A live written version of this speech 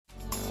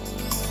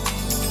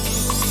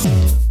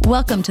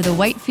Welcome to the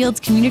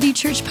Whitefields Community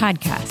Church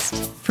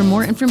Podcast. For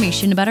more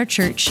information about our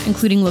church,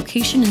 including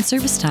location and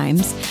service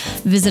times,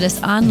 visit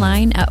us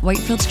online at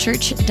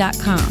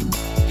whitefieldschurch.com.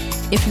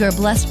 If you are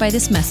blessed by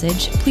this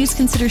message, please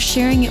consider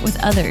sharing it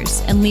with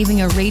others and leaving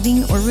a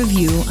rating or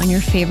review on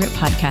your favorite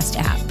podcast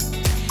app.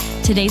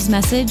 Today's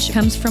message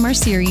comes from our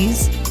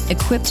series,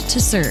 Equipped to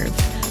Serve,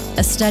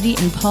 a study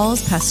in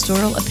Paul's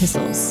pastoral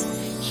epistles.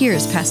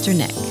 Here's Pastor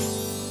Nick.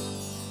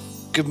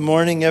 Good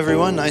morning,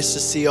 everyone. Nice to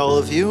see all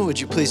of you. Would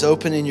you please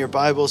open in your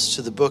Bibles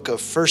to the book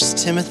of 1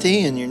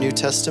 Timothy in your New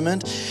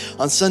Testament?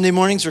 On Sunday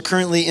mornings, we're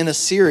currently in a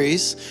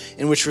series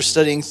in which we're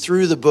studying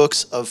through the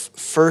books of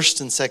 1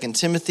 and 2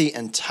 Timothy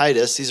and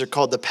Titus. These are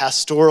called the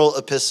pastoral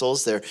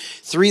epistles. They're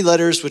three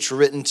letters which were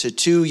written to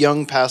two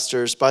young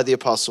pastors by the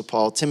Apostle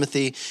Paul,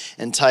 Timothy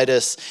and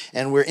Titus.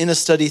 And we're in a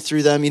study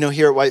through them. You know,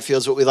 here at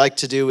Whitefields, what we like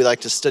to do, we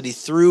like to study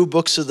through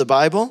books of the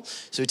Bible.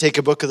 So we take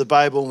a book of the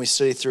Bible and we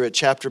study through it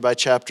chapter by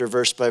chapter,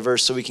 verse by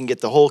verse, so we can get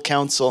the whole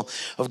counsel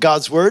of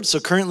God's word. So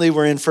currently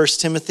we're in 1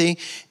 Timothy,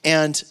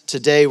 and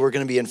today we're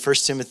going to be in 1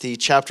 Timothy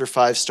chapter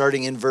 5,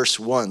 starting in verse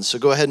 1. So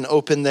go ahead and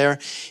open there.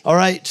 All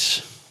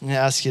right, I'm going to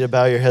ask you to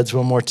bow your heads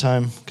one more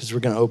time because we're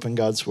going to open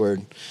God's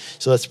word.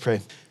 So let's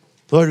pray.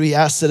 Lord, we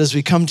ask that as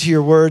we come to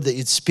your word, that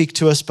you'd speak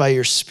to us by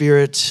your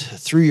Spirit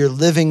through your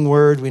living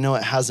word. We know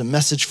it has a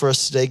message for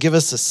us today. Give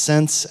us a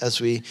sense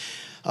as we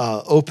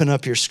open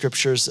up your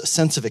scriptures, a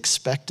sense of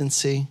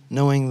expectancy,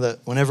 knowing that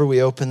whenever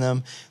we open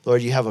them,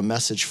 Lord, you have a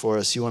message for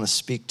us. You want to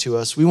speak to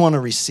us. We want to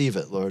receive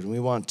it, Lord, and we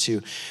want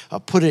to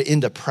put it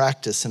into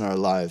practice in our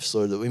lives,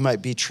 Lord, that we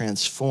might be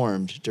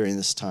transformed during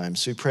this time.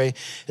 So we pray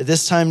that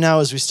this time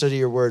now, as we study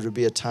your word, would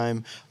be a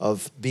time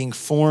of being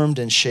formed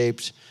and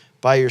shaped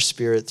by your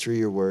Spirit through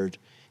your word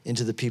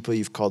into the people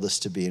you've called us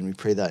to be. And we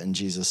pray that in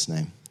Jesus'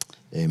 name.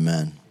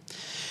 Amen.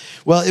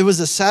 Well, it was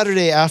a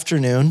Saturday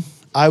afternoon.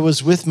 I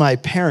was with my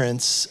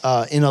parents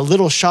in a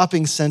little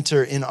shopping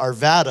center in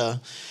Arvada,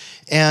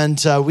 and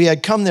we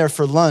had come there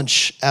for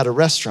lunch at a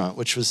restaurant,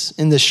 which was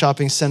in this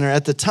shopping center.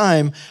 At the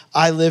time,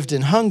 I lived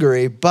in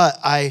Hungary, but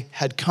I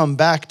had come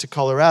back to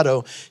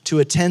Colorado to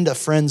attend a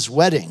friend's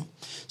wedding.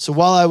 So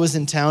while I was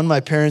in town, my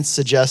parents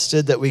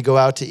suggested that we go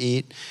out to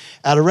eat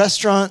at a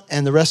restaurant,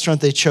 and the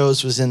restaurant they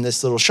chose was in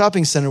this little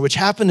shopping center, which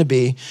happened to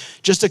be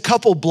just a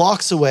couple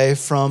blocks away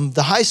from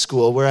the high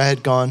school where I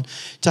had gone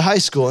to high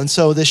school. And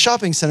so this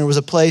shopping center was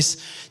a place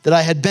that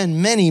I had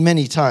been many,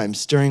 many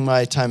times during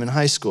my time in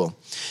high school.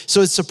 So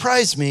it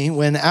surprised me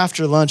when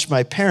after lunch,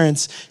 my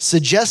parents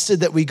suggested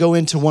that we go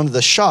into one of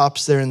the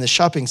shops there in the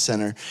shopping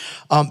center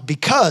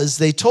because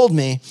they told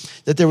me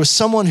that there was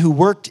someone who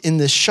worked in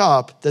this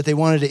shop that they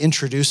wanted to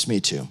introduce me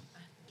to.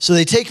 So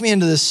they take me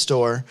into this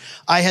store.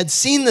 I had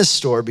seen this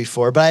store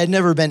before, but I had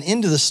never been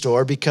into the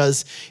store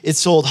because it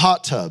sold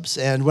hot tubs.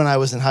 And when I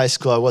was in high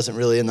school, I wasn't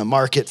really in the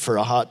market for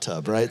a hot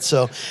tub, right?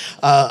 So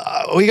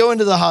we go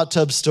into the hot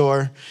tub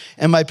store,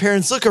 and my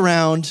parents look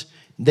around.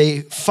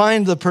 They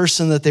find the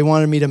person that they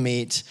wanted me to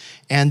meet,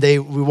 and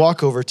we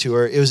walk over to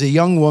her. It was a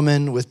young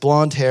woman with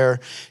blonde hair.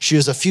 She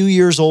was a few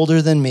years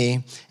older than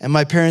me. And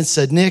my parents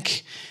said,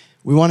 "Nick,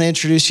 we want to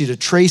introduce you to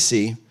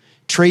Tracy.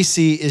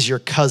 Tracy is your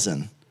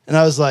cousin." And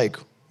I was like,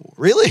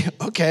 "Really?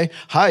 Okay.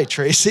 Hi,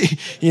 Tracy."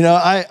 You know,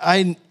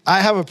 I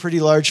have a pretty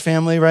large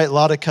family, right? A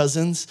lot of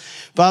cousins.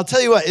 But I'll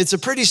tell you what, it's a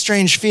pretty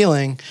strange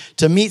feeling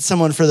to meet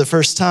someone for the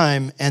first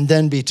time and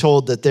then be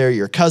told that they're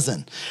your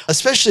cousin.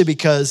 Especially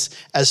because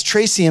as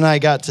Tracy and I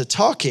got to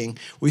talking,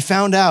 we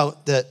found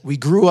out that we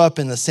grew up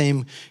in the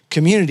same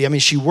community. I mean,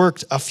 she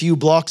worked a few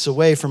blocks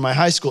away from my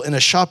high school in a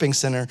shopping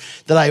center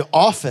that I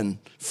often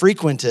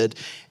frequented.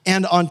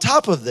 And on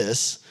top of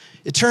this,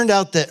 it turned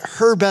out that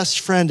her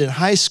best friend in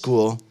high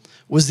school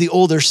was the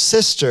older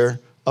sister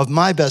of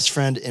my best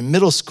friend in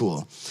middle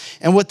school.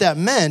 And what that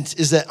meant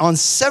is that on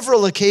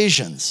several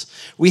occasions,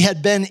 we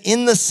had been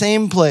in the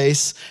same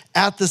place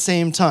at the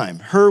same time,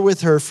 her with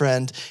her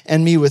friend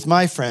and me with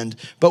my friend,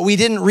 but we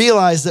didn't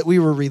realize that we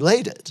were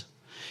related.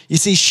 You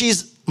see,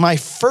 she's my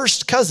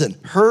first cousin.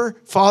 Her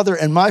father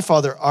and my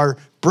father are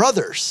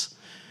brothers.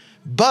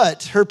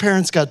 But her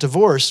parents got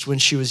divorced when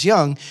she was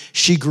young.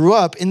 She grew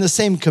up in the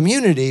same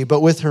community,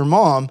 but with her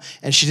mom,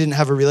 and she didn't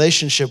have a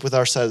relationship with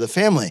our side of the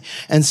family.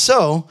 And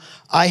so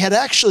I had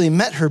actually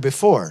met her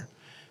before,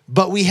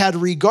 but we had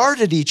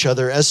regarded each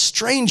other as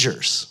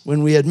strangers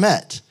when we had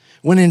met,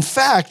 when in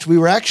fact we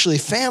were actually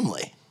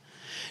family.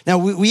 Now,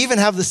 we even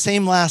have the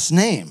same last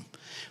name,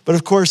 but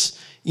of course,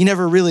 you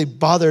never really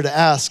bother to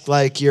ask,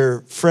 like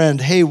your friend,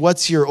 "Hey,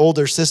 what's your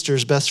older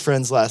sister's best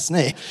friend's last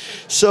name?"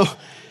 So,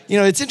 you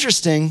know, it's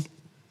interesting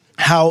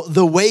how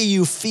the way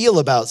you feel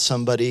about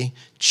somebody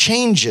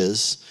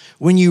changes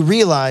when you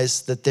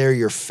realize that they're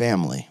your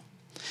family.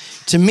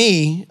 To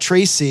me,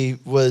 Tracy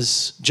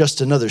was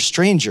just another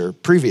stranger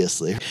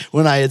previously.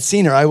 When I had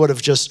seen her, I would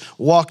have just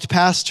walked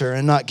past her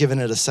and not given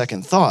it a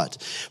second thought.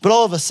 But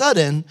all of a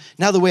sudden,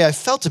 now the way I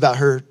felt about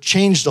her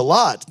changed a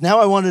lot. Now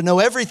I wanted to know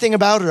everything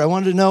about her. I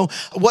wanted to know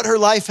what her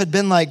life had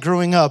been like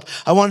growing up.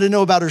 I wanted to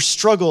know about her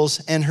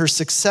struggles and her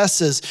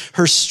successes,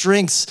 her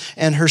strengths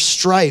and her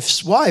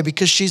strifes. Why?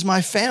 Because she's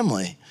my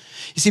family.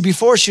 You see,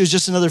 before she was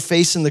just another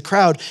face in the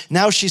crowd.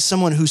 Now she's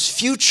someone whose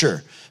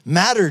future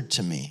mattered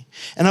to me.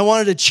 And I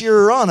wanted to cheer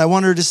her on. I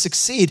want her to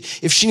succeed.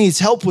 If she needs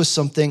help with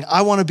something,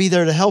 I want to be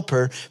there to help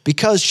her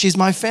because she's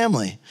my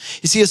family.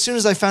 You see, as soon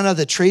as I found out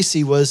that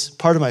Tracy was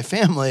part of my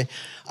family,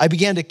 I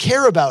began to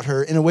care about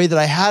her in a way that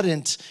I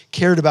hadn't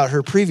cared about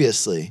her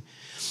previously.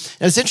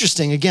 And it's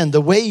interesting, again,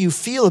 the way you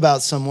feel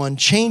about someone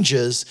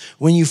changes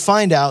when you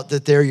find out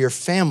that they're your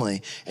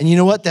family. And you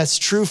know what? That's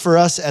true for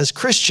us as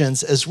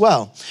Christians as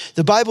well.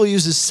 The Bible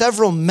uses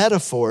several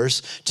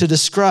metaphors to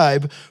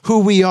describe who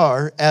we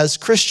are as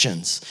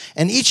Christians.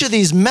 And each of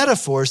these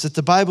metaphors that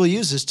the Bible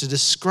uses to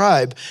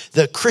describe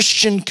the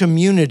Christian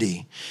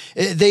community,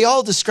 they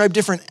all describe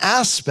different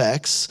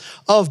aspects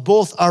of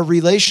both our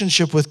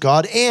relationship with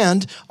God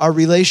and our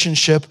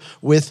relationship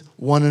with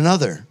one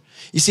another.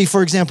 You see,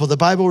 for example, the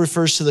Bible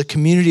refers to the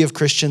community of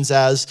Christians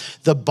as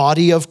the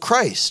body of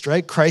Christ,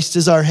 right? Christ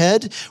is our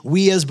head.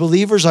 We as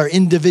believers are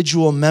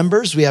individual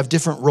members. We have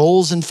different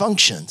roles and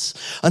functions.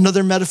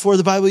 Another metaphor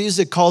the Bible uses,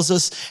 it calls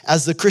us,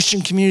 as the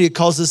Christian community, it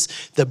calls us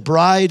the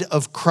bride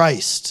of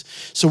Christ.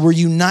 So we're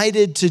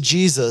united to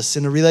Jesus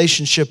in a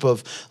relationship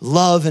of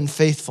love and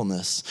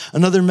faithfulness.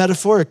 Another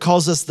metaphor, it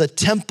calls us the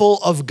temple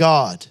of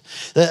God.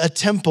 A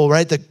temple,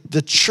 right?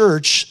 The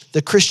church,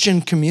 the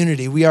Christian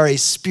community, we are a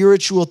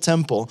spiritual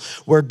temple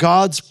where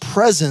God's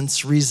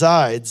presence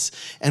resides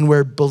and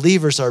where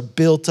believers are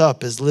built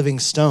up as living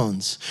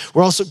stones.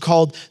 We're also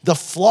called the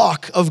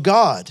flock of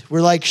God.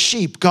 We're like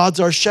sheep.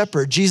 God's our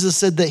shepherd. Jesus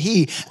said that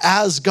he,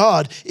 as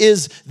God,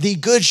 is the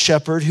good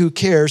shepherd who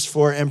cares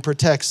for and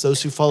protects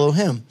those who follow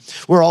him.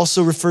 We're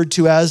also referred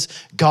to as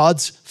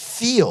God's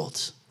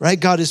field. Right?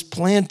 God is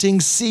planting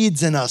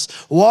seeds in us,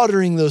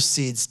 watering those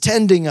seeds,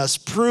 tending us,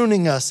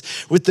 pruning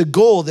us with the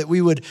goal that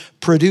we would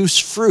produce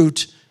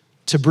fruit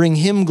to bring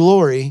him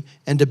glory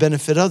and to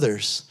benefit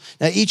others.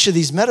 Now, each of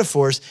these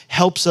metaphors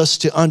helps us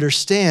to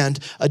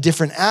understand a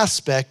different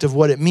aspect of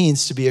what it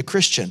means to be a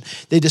Christian.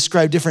 They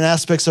describe different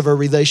aspects of our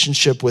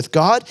relationship with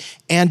God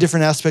and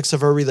different aspects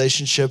of our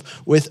relationship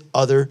with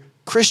other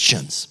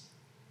Christians.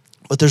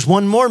 But there's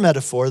one more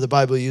metaphor the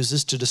Bible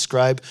uses to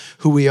describe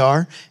who we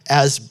are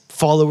as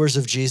followers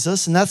of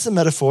Jesus, and that's the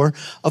metaphor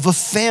of a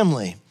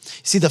family.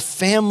 You see, the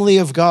family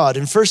of God.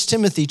 In 1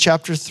 Timothy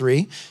chapter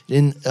 3,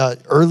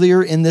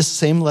 earlier in this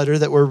same letter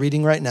that we're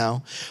reading right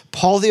now,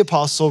 Paul the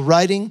apostle,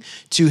 writing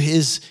to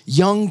his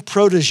young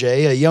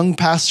protege, a young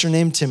pastor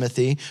named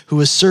Timothy, who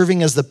was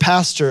serving as the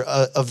pastor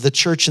of the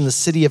church in the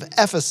city of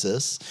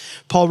Ephesus,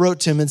 Paul wrote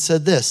to him and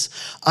said this,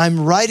 "I'm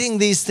writing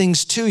these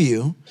things to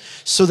you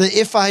so that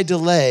if I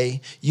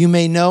delay, you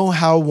may know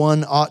how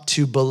one ought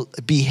to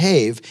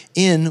behave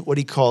in," what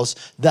he calls,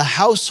 "the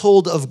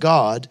household of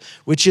God,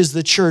 which is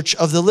the church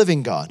of the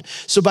living God."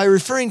 So by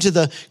referring to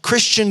the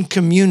Christian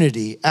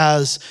community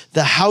as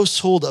the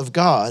household of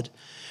God,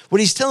 what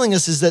he's telling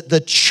us is that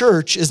the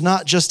church is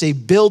not just a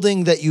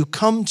building that you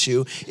come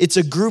to, it's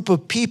a group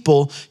of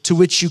people to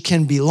which you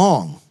can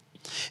belong.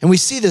 And we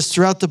see this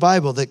throughout the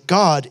Bible, that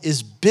God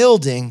is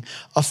building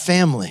a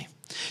family.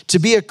 To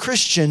be a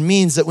Christian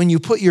means that when you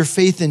put your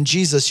faith in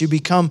Jesus, you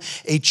become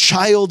a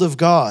child of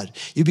God.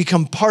 You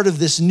become part of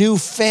this new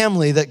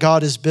family that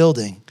God is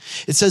building.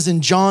 It says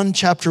in John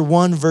chapter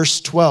 1,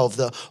 verse 12,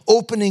 the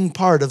opening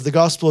part of the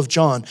Gospel of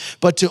John,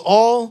 "But to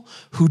all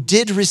who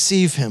did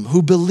receive him,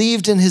 who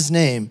believed in his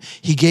name,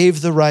 he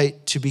gave the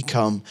right to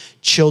become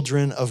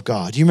children of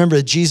God." You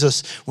remember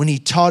Jesus, when he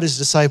taught his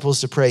disciples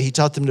to pray, he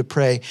taught them to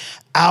pray,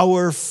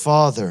 "Our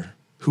Father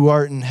who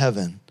art in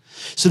heaven."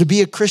 So to be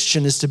a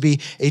Christian is to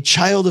be a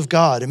child of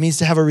God. It means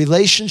to have a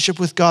relationship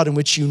with God in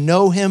which you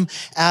know him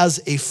as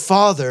a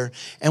father.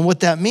 And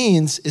what that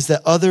means is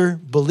that other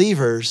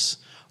believers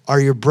are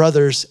your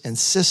brothers and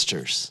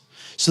sisters.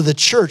 So the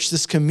church,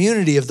 this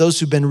community of those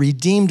who've been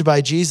redeemed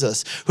by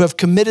Jesus, who have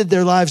committed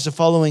their lives to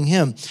following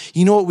him,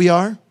 you know what we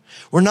are?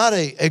 We're not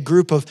a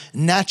group of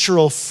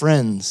natural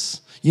friends.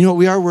 You know what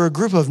we are? We're a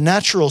group of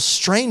natural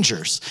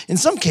strangers, in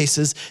some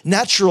cases,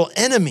 natural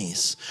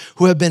enemies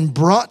who have been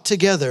brought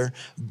together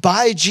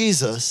by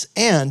Jesus,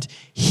 and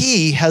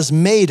he has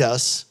made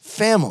us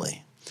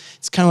family.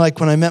 It's kind of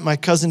like when I met my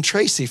cousin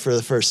Tracy for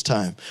the first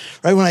time,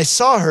 right? When I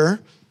saw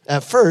her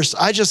at first,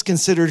 I just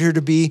considered her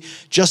to be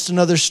just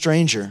another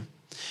stranger.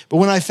 But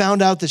when I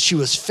found out that she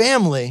was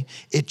family,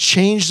 it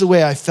changed the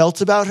way I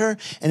felt about her,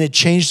 and it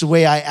changed the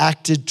way I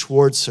acted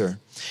towards her.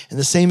 And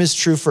the same is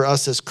true for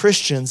us as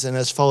Christians and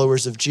as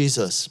followers of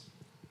Jesus.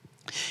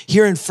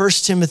 Here in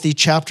 1 Timothy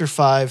chapter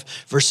 5,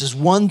 verses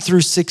 1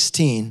 through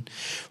 16,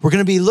 we're going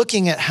to be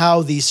looking at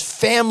how these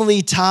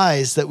family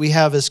ties that we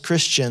have as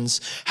Christians,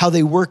 how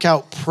they work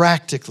out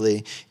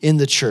practically in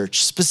the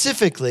church,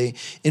 specifically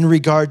in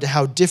regard to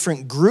how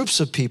different groups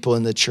of people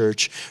in the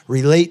church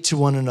relate to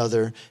one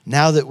another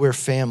now that we're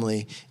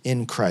family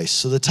in Christ.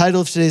 So the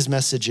title of today's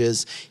message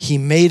is, "He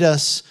Made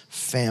Us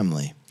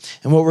Family."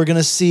 And what we're going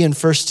to see in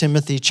 1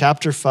 Timothy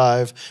chapter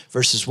 5,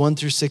 verses 1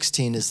 through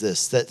 16 is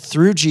this, that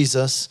through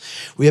Jesus,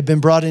 we have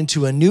been brought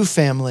into a new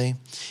family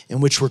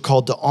in which we're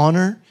called to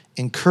honor,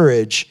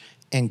 encourage,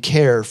 and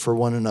care for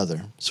one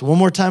another. So one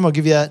more time, I'll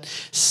give you that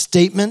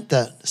statement,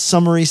 that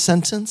summary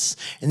sentence,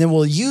 and then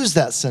we'll use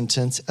that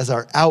sentence as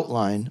our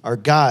outline, our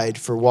guide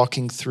for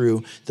walking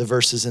through the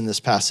verses in this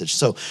passage.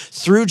 So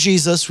through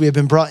Jesus, we have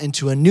been brought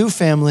into a new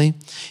family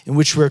in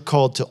which we're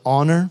called to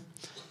honor,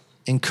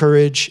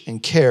 encourage,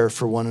 and care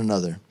for one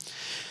another.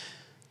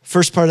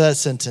 First part of that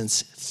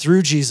sentence,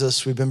 through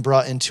Jesus, we've been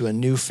brought into a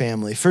new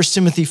family. 1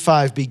 Timothy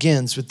 5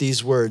 begins with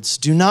these words,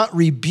 "Do not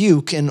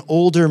rebuke an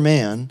older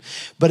man,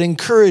 but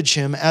encourage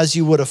him as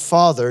you would a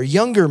father,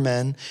 younger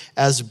men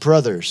as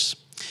brothers."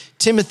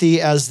 Timothy,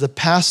 as the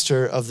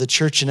pastor of the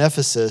church in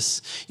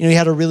Ephesus, he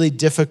had a really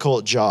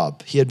difficult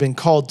job. He had been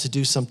called to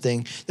do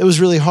something that was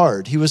really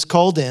hard. He was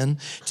called in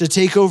to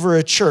take over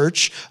a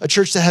church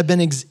that had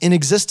been in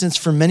existence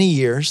for many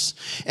years,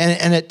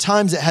 and at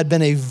times it had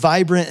been a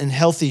vibrant and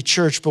healthy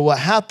church. But what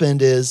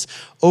happened is,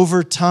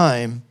 over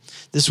time,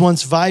 this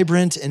once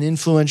vibrant and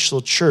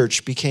influential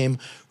church became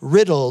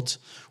riddled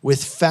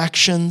with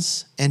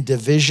factions and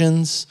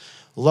divisions,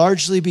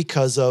 largely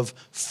because of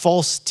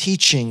false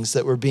teachings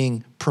that were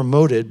being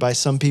promoted by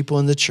some people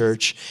in the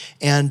church,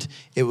 and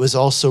it was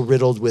also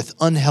riddled with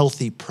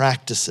unhealthy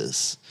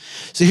practices.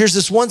 So here's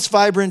this once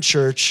vibrant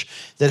church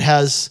that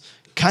has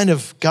kind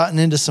of gotten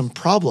into some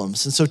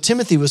problems. And so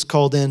Timothy was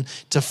called in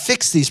to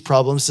fix these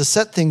problems, to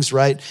set things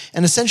right,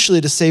 and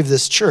essentially to save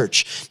this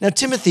church. Now,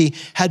 Timothy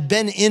had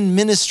been in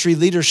ministry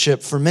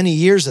leadership for many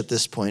years at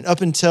this point. Up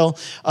until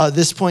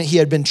this point, he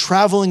had been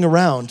traveling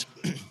around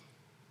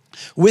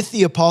with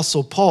the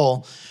Apostle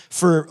Paul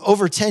for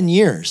over 10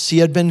 years. He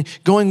had been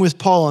going with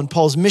Paul on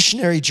Paul's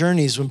missionary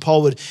journeys when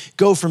Paul would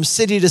go from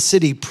city to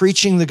city,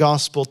 preaching the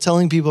gospel,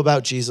 telling people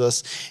about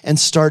Jesus, and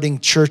starting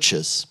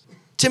churches.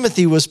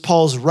 Timothy was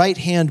Paul's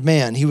right-hand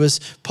man. He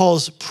was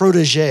Paul's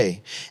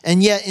protege.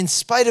 And yet, in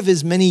spite of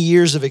his many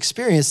years of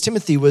experience,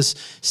 Timothy was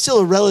still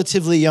a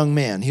relatively young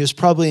man. He was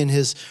probably in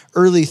his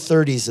early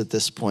 30s at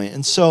this point.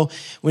 And so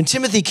when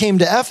Timothy came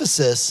to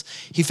Ephesus,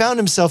 he found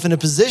himself in a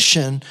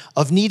position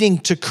of needing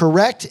to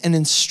correct and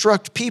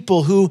instruct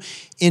people who,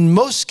 in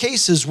most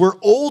cases, were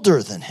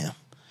older than him,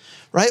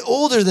 right?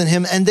 Older than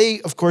him. And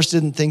they, of course,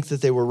 didn't think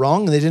that they were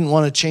wrong, and they didn't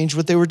want to change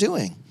what they were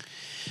doing.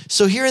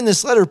 So here in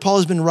this letter, Paul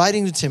has been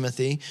writing to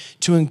Timothy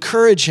to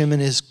encourage him in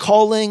his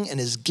calling and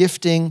his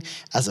gifting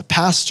as a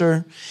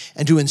pastor,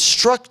 and to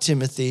instruct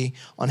Timothy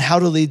on how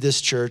to lead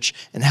this church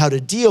and how to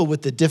deal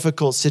with the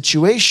difficult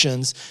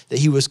situations that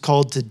he was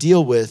called to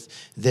deal with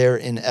there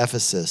in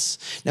Ephesus.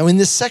 Now in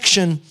the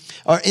section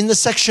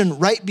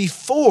right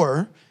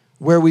before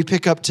where we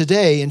pick up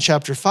today in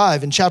chapter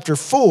 5, in chapter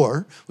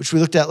 4, which we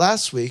looked at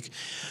last week,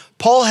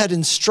 Paul had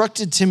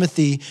instructed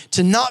Timothy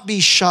to not be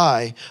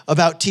shy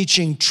about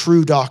teaching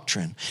true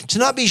doctrine, to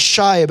not be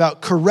shy about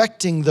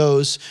correcting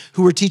those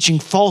who were teaching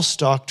false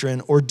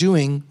doctrine or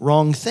doing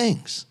wrong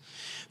things.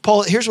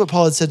 Here's what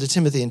Paul had said to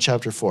Timothy in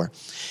chapter 4.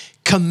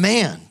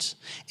 Command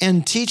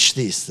and teach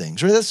these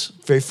things, right? That's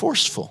very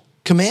forceful.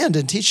 Command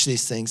and teach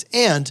these things,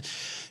 and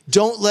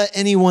don't let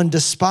anyone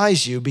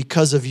despise you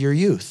because of your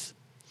youth.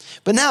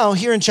 But now,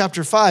 here in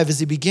chapter 5, as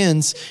he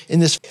begins in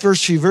this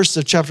first few verses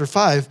of chapter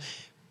 5,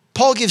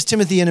 Paul gives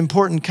Timothy an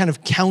important kind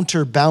of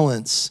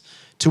counterbalance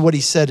to what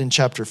he said in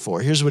chapter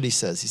 4. Here's what he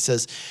says. He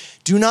says,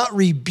 "Do not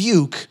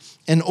rebuke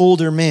an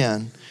older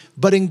man,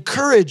 but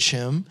encourage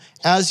him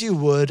as you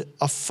would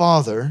a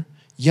father,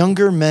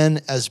 younger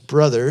men as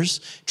brothers,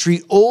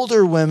 treat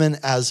older women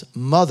as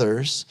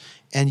mothers,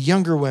 and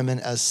younger women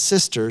as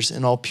sisters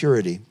in all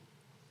purity."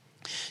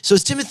 So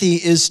as Timothy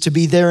is to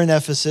be there in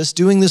Ephesus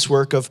doing this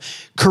work of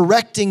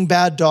correcting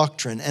bad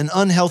doctrine and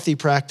unhealthy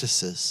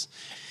practices,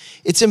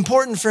 it's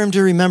important for him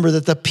to remember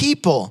that the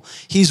people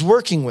he's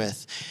working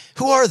with,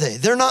 who are they?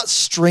 They're not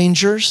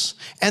strangers,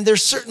 and they're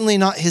certainly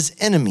not his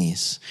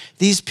enemies.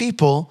 These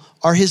people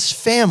are his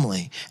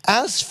family.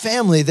 As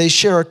family, they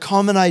share a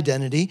common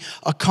identity,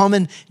 a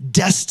common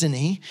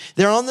destiny.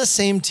 They're on the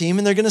same team,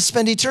 and they're going to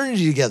spend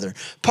eternity together.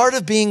 Part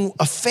of being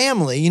a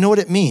family, you know what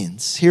it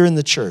means here in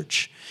the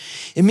church?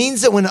 It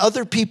means that when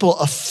other people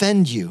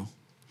offend you,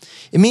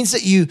 it means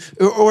that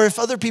or if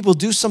other people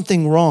do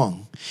something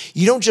wrong,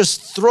 you don't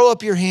just throw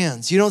up your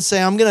hands. You don't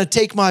say, "I'm going to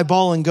take my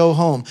ball and go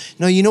home."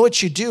 No, you know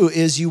what you do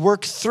is you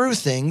work through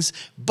things,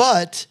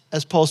 but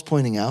as Paul's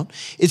pointing out,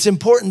 it's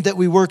important that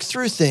we work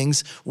through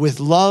things with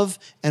love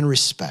and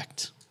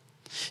respect.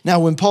 Now,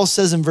 when Paul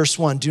says in verse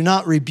 1, "Do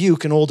not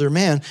rebuke an older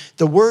man,"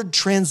 the word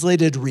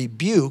translated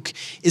rebuke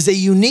is a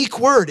unique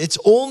word. It's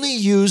only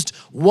used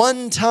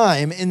one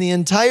time in the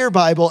entire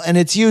Bible, and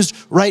it's used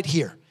right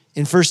here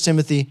in 1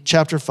 Timothy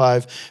chapter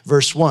 5,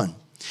 verse 1.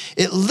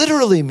 It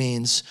literally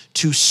means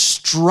to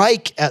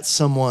strike at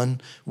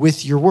someone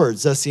with your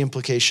words. That's the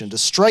implication, to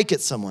strike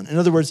at someone. In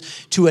other words,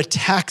 to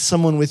attack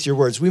someone with your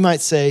words. We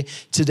might say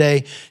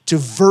today, to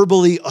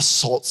verbally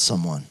assault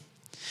someone.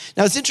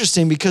 Now, it's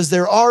interesting because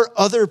there are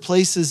other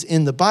places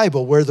in the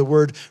Bible where the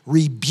word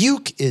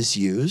rebuke is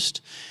used,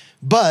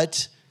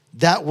 but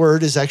that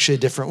word is actually a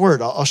different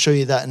word. I'll show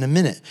you that in a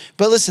minute.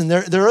 But listen,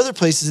 there are other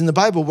places in the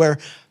Bible where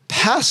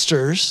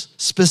pastors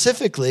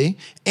specifically,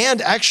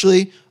 and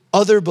actually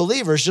other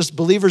believers, just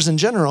believers in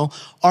general,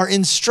 are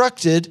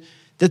instructed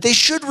that they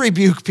should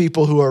rebuke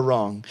people who are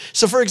wrong.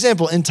 So for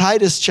example, in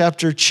Titus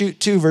chapter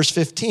 2, verse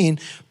 15,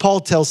 Paul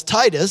tells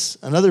Titus,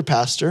 another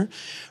pastor,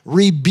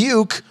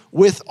 rebuke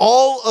with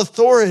all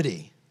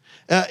authority.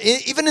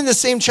 Even in the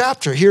same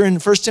chapter, here in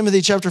 1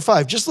 Timothy chapter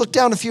 5, just look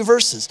down a few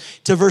verses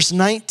to verse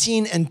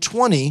 19 and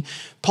 20.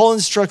 Paul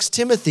instructs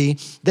Timothy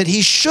that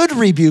he should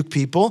rebuke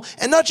people,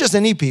 and not just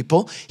any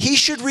people. He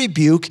should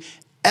rebuke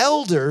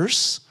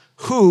elders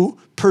who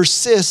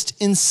persist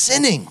in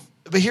sinning.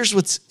 But here's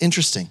what's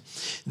interesting.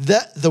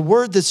 The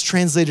word that's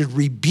translated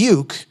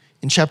rebuke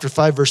in chapter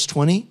 5, verse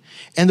 20,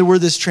 and the word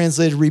that's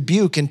translated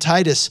rebuke in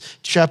Titus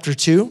chapter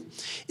 2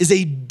 is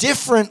a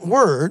different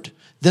word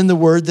than the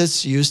word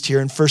that's used here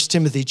in 1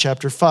 Timothy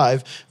chapter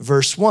 5,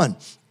 verse 1.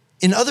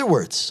 In other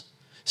words,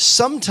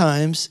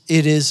 sometimes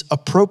it is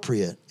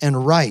appropriate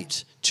and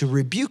right to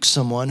rebuke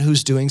someone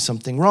who's doing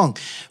something wrong.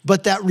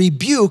 But that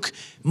rebuke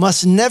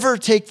must never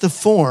take the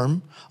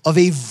form of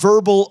a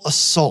verbal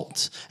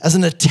assault, as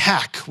an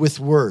attack with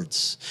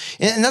words.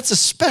 And that's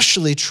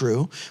especially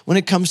true when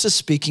it comes to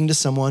speaking to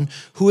someone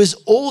who is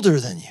older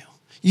than you.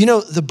 You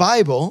know, the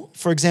Bible,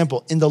 for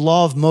example, in the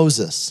law of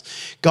Moses,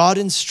 God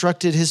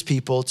instructed his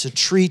people to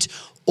treat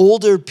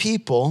older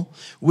people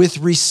with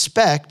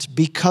respect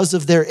because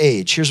of their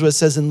age. Here's what it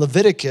says in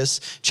Leviticus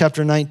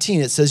chapter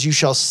 19. It says, "You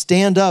shall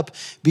stand up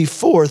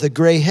before the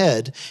gray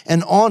head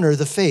and honor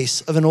the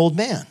face of an old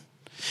man."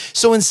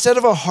 So instead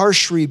of a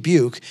harsh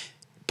rebuke,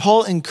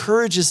 Paul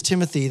encourages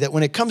Timothy that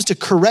when it comes to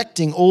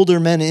correcting older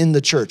men in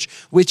the church,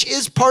 which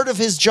is part of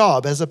his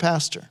job as a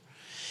pastor,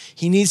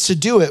 he needs to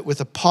do it with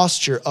a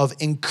posture of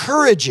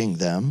encouraging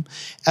them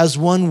as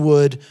one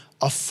would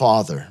a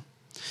father.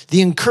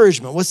 The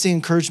encouragement, what's the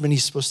encouragement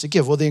he's supposed to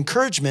give? Well, the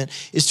encouragement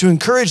is to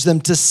encourage them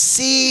to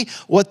see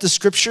what the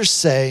scriptures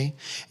say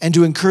and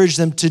to encourage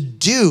them to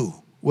do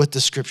what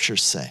the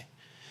scriptures say.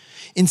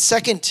 In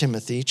 2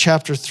 Timothy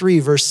chapter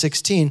 3, verse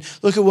 16,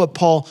 look at what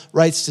Paul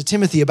writes to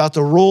Timothy about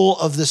the role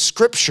of the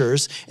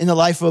scriptures in the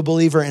life of a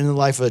believer and in the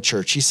life of a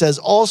church. He says,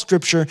 all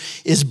scripture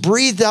is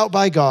breathed out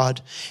by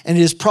God, and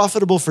it is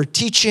profitable for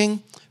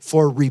teaching,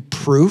 for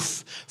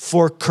reproof,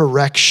 for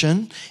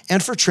correction,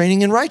 and for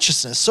training in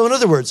righteousness. So in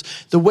other words,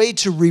 the way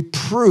to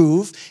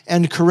reprove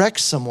and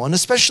correct someone,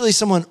 especially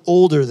someone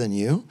older than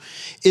you,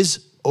 is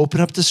open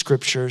up the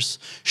scriptures,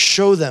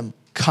 show them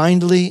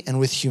kindly and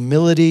with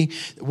humility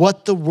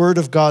what the Word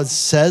of God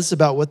says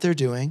about what they're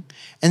doing,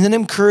 and then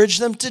encourage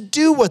them to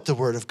do what the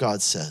Word of God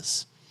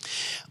says.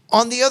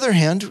 On the other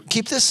hand,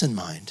 keep this in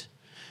mind.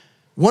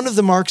 One of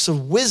the marks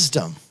of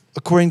wisdom,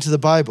 according to the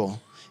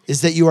Bible, is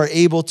that you are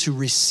able to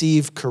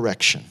receive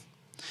correction.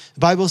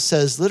 The Bible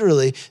says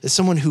literally that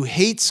someone who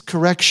hates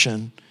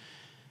correction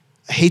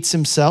hates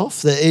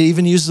himself. That it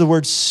even uses the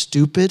word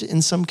stupid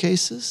in some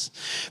cases.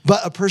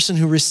 But a person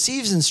who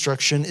receives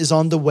instruction is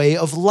on the way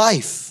of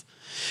life.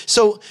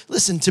 So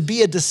listen, to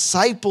be a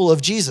disciple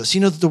of Jesus,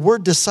 you know, the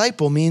word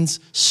disciple means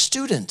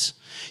student.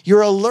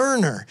 You're a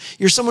learner.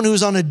 You're someone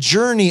who's on a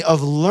journey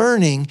of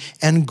learning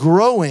and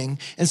growing.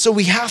 And so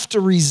we have to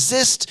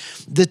resist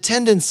the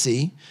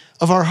tendency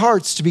of our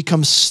hearts to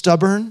become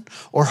stubborn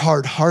or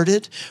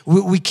hard-hearted.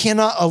 We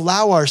cannot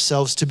allow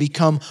ourselves to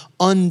become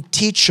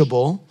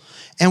unteachable.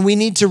 And we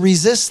need to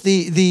resist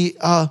the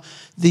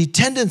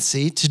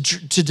tendency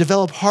to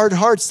develop hard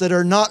hearts that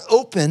are not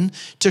open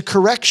to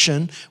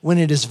correction when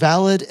it is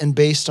valid and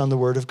based on the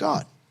Word of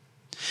God.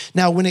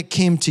 Now, when it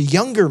came to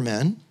younger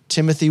men,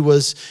 Timothy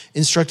was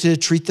instructed to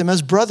treat them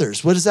as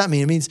brothers. What does that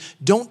mean? It means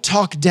don't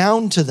talk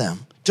down to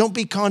them. Don't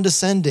be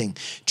condescending.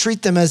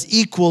 Treat them as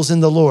equals in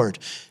the Lord.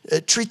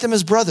 Treat them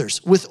as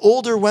brothers. With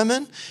older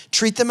women,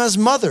 treat them as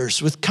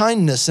mothers with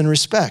kindness and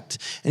respect.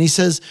 And he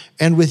says,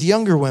 and with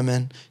younger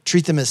women,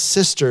 treat them as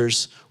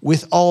sisters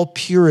with all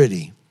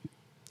purity.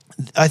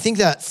 I think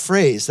that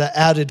phrase, that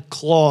added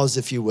clause,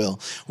 if you will,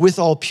 with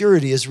all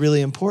purity is really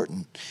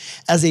important.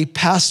 As a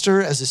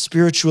pastor, as a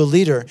spiritual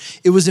leader,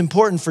 it was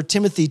important for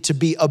Timothy to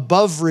be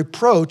above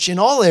reproach in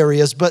all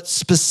areas, but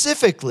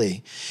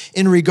specifically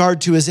in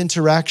regard to his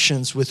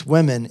interactions with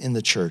women in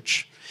the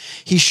church.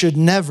 He should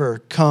never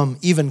come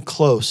even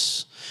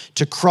close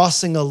to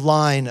crossing a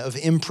line of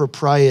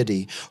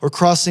impropriety or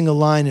crossing a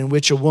line in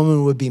which a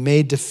woman would be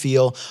made to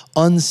feel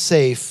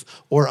unsafe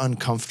or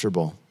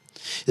uncomfortable.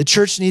 The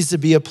church needs to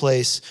be a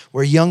place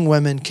where young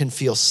women can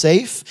feel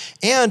safe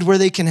and where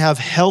they can have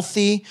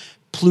healthy,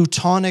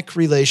 platonic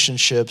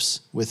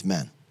relationships with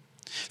men.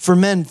 For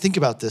men, think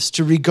about this.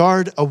 To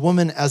regard a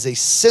woman as a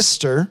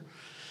sister,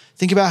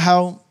 think about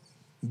how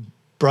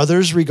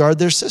brothers regard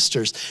their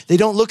sisters. They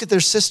don't look at their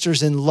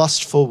sisters in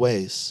lustful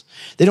ways.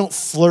 They don't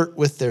flirt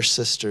with their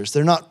sisters.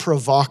 They're not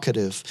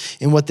provocative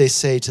in what they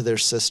say to their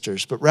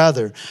sisters, but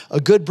rather,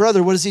 a good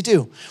brother, what does he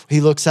do? He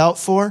looks out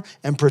for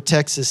and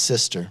protects his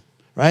sister.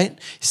 Right?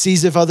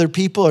 Sees if other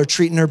people are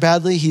treating her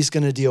badly, he's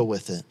going to deal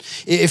with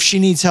it. If she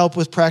needs help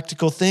with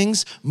practical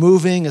things,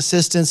 moving,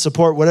 assistance,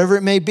 support, whatever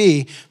it may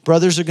be,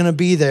 brothers are going to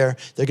be there.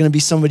 They're going to be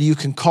somebody you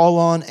can call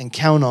on and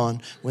count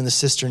on when the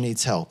sister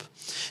needs help.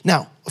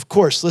 Now, of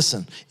course,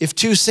 listen, if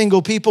two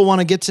single people want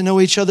to get to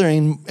know each other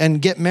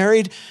and get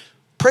married,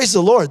 praise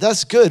the Lord,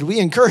 that's good. We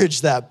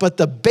encourage that. But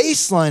the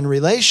baseline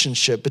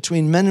relationship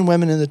between men and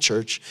women in the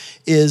church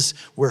is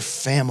we're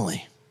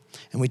family.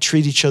 And we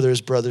treat each other as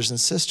brothers and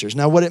sisters.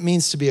 Now, what it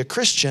means to be a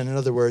Christian, in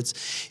other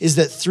words, is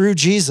that through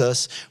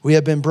Jesus, we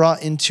have been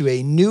brought into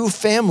a new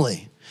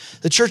family.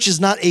 The church is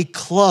not a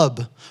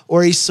club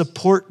or a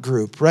support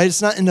group, right?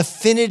 It's not an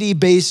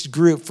affinity-based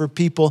group for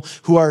people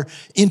who are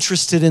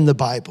interested in the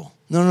Bible.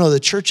 No, the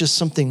church is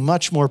something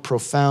much more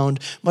profound,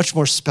 much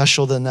more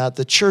special than that.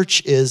 The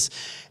church is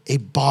a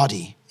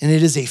body, and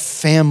it is a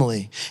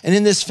family. And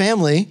in this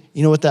family,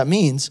 you know what that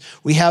means?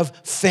 We have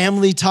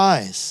family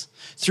ties.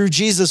 Through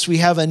Jesus, we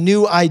have a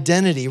new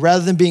identity.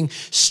 Rather than being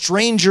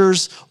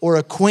strangers or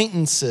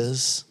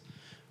acquaintances,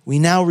 we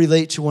now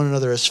relate to one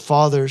another as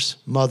fathers,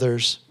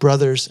 mothers,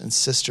 brothers, and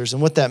sisters.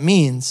 And what that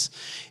means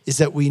is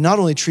that we not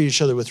only treat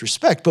each other with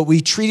respect, but we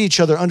treat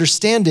each other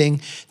understanding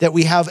that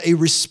we have a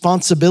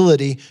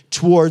responsibility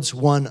towards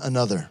one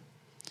another.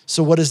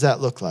 So what does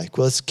that look like?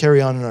 Well, let's carry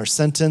on in our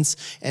sentence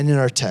and in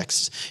our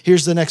text.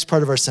 Here's the next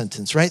part of our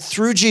sentence, right?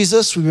 Through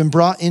Jesus, we've been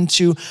brought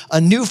into a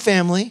new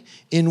family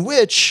in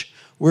which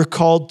we're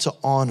called to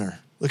honor.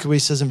 Look at what he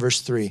says in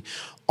verse 3.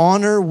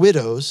 Honor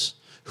widows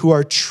who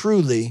are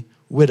truly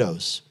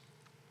widows.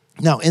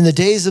 Now, in the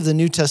days of the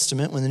New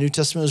Testament, when the New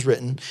Testament was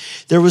written,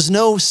 there was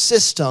no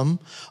system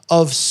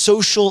of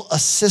social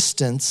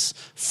assistance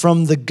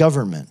from the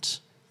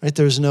government, right?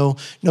 There was no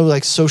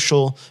like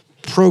social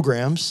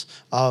programs,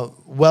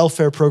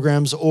 welfare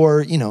programs,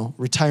 or,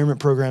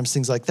 retirement programs,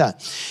 things like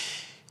that.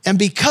 And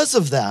because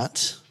of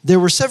that, there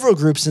were several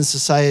groups in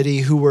society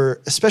who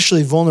were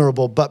especially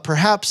vulnerable, but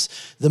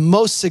perhaps the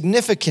most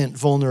significant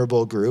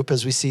vulnerable group,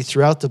 as we see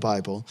throughout the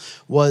Bible,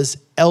 was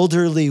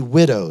elderly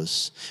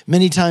widows.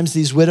 Many times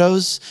these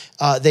widows,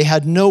 they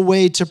had no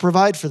way to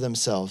provide for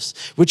themselves,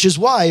 which is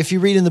why if you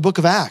read in the book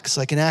of Acts,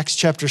 like in Acts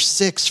chapter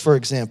 6, for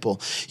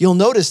example, you'll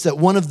notice that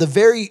one of the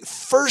very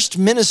first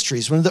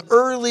ministries, one of the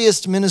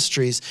earliest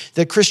ministries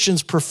that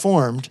Christians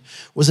performed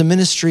was a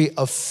ministry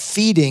of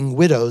feeding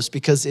widows,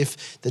 because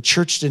if the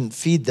church didn't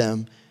feed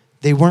them,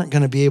 they weren't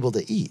going to be able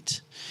to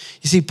eat.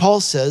 You see, Paul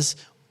says,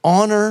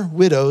 honor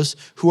widows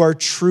who are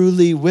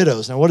truly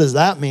widows. Now, what does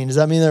that mean? Does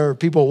that mean there are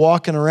people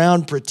walking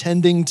around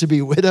pretending to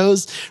be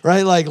widows,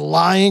 right? Like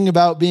lying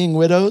about being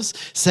widows,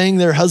 saying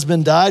their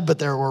husband died, but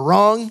they were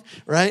wrong,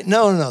 right?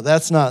 No,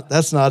 that's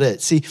not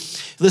it. See,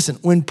 listen,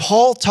 when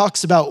Paul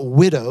talks about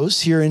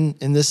widows here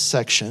in this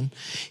section,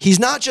 he's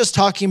not just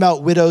talking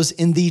about widows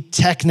in the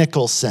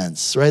technical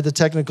sense, right? The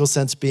technical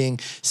sense being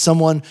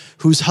someone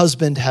whose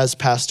husband has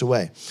passed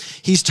away.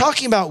 He's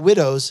talking about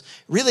widows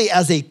really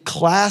as a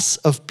class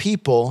of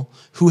people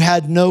who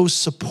had no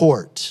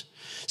support.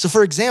 So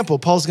for example,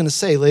 Paul's going to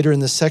say later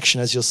in this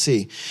section, as you'll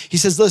see, he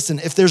says, listen,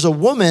 if there's a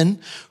woman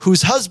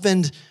whose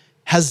husband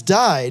has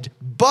died,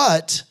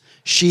 but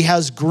she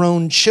has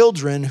grown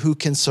children who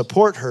can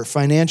support her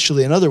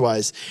financially and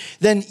otherwise,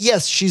 then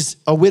yes, she's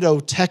a widow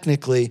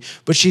technically,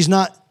 but she's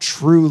not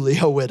truly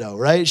a widow,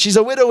 right? She's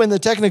a widow in the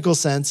technical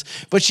sense,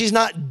 but she's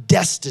not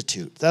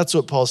destitute. That's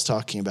what Paul's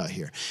talking about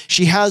here.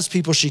 She has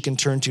people she can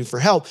turn to for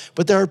help,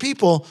 but there are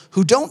people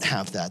who don't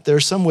have that. There are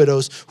some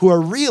widows who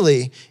are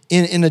really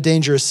in a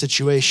dangerous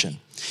situation.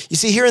 You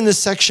see, here in this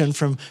section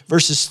from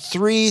verses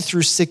 3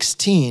 through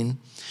 16,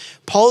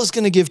 Paul is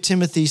going to give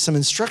Timothy some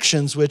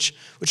instructions, which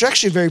are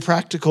actually very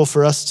practical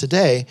for us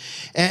today,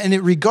 and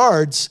it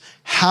regards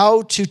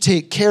how to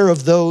take care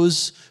of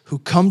those who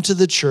come to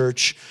the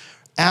church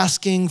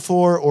asking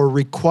for or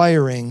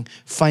requiring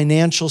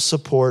financial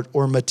support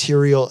or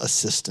material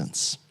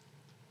assistance.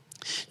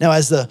 Now,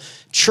 as the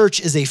church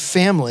is a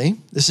family,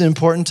 this is an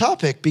important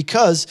topic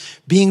because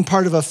being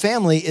part of a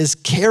family is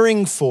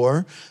caring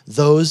for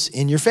those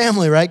in your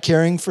family, right?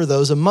 Caring for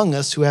those among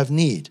us who have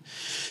need.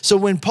 So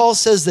when Paul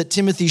says that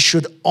Timothy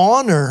should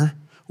honor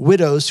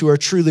widows who are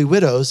truly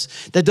widows,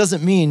 that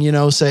doesn't mean,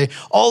 say,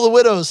 all the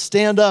widows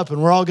stand up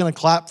and we're all going to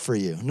clap for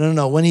you.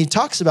 No. When he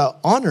talks about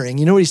honoring,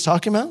 you know what he's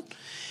talking about?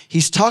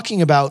 He's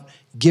talking about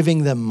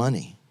giving them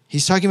money.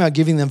 He's talking about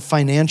giving them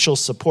financial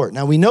support.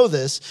 Now, we know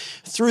this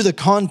through the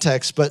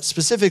context, but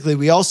specifically,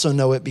 we also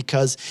know it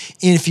because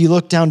if you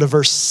look down to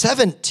verse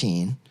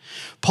 17,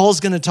 Paul's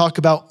going to talk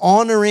about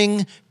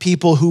honoring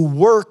people who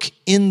work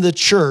in the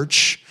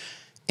church,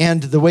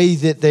 and the way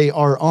that they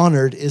are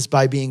honored is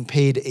by being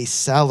paid a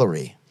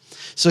salary.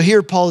 So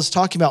here, Paul is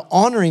talking about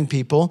honoring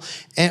people,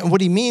 and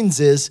what he means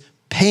is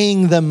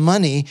paying them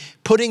money,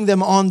 putting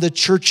them on the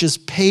church's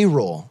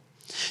payroll.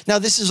 Now,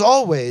 this is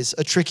always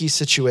a tricky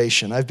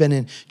situation. I've been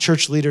in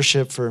church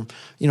leadership for,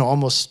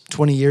 almost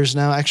 20 years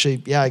now.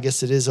 Actually, I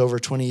guess it is over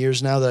 20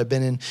 years now that I've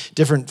been in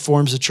different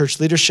forms of church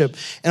leadership.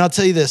 And I'll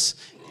tell you this,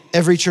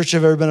 every church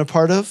I've ever been a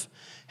part of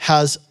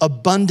has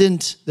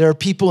there are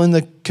people in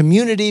the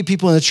community,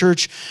 people in the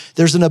church,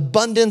 there's an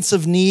abundance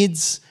of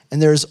needs, and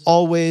there's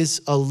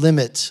always a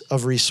limit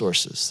of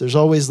resources. There's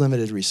always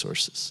limited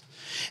resources.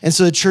 And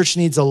so the church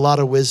needs a lot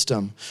of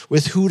wisdom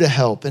with who to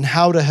help and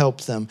how to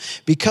help them,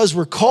 because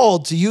we're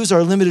called to use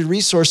our limited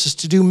resources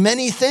to do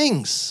many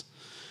things,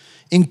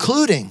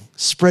 including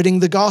spreading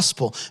the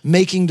gospel,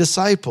 making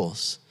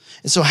disciples.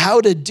 And so how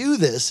to do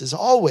this is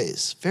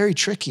always very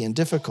tricky and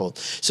difficult.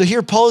 So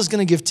here Paul is going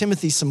to give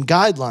Timothy some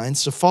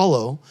guidelines to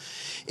follow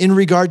in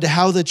regard to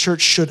how the church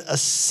should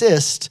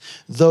assist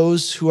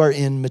those who are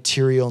in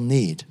material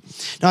need.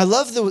 Now, I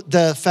love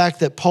the fact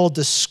that Paul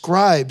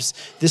describes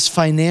this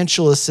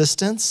financial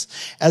assistance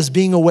as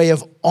being a way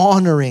of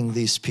honoring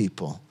these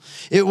people.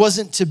 It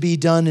wasn't to be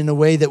done in a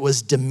way that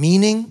was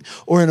demeaning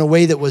or in a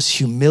way that was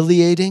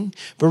humiliating,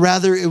 but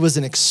rather it was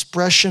an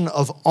expression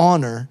of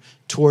honor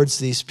towards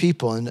these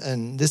people, and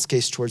in this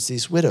case, towards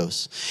these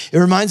widows. It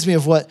reminds me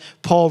of what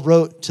Paul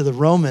wrote to the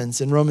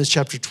Romans in Romans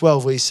chapter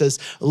 12, where he says,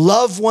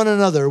 love one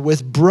another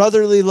with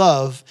brotherly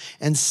love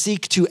and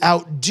seek to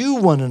outdo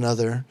one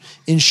another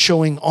in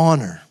showing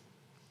honor.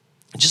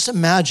 Just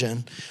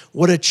imagine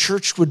what a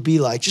church would be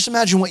like. Just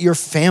imagine what your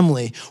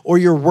family or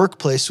your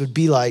workplace would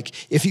be like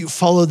if you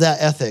followed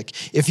that ethic.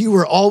 If you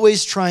were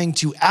always trying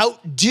to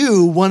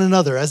outdo one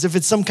another, as if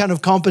it's some kind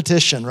of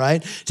competition,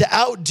 right? To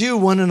outdo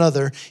one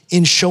another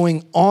in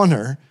showing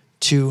honor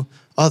to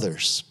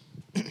others.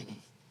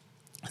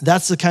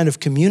 That's the kind of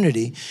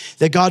community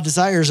that God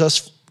desires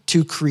us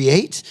to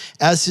create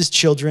as his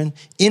children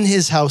in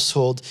his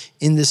household,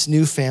 in this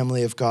new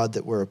family of God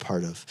that we're a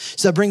part of.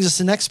 So that brings us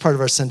to the next part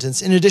of our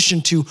sentence. In addition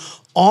to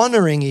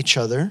honoring each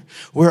other,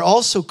 we're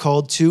also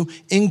called to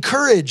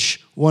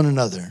encourage one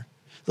another.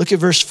 Look at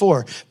verse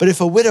 4. But if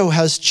a widow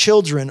has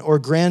children or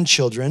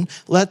grandchildren,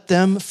 let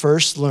them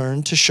first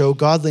learn to show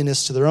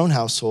godliness to their own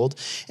household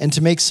and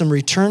to make some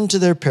return to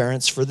their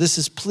parents, for this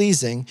is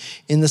pleasing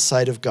in the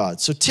sight of God.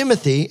 So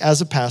Timothy,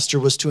 as a pastor,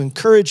 was to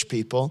encourage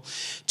people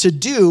to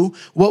do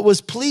what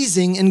was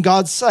pleasing in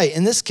God's sight.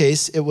 In this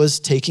case, it was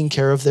taking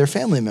care of their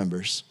family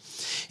members.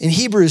 In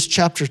Hebrews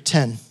chapter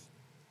 10,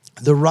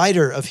 the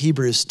writer of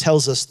Hebrews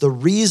tells us the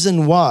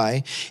reason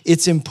why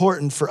it's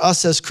important for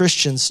us as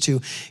Christians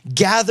to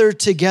gather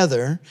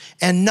together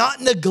and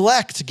not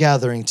neglect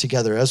gathering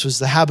together, as was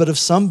the habit of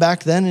some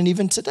back then and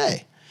even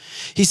today.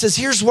 He says,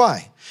 here's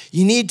why.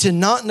 You need to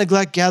not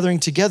neglect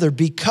gathering together,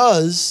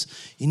 because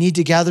you need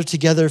to gather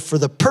together for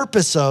the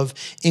purpose of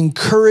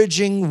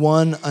encouraging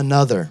one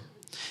another.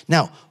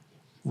 Now,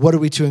 what are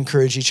we to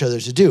encourage each other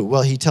to do?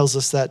 Well, he tells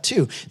us that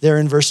too. There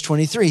in verse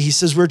 23, he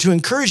says we're to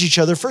encourage each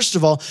other, first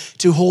of all,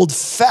 to hold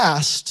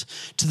fast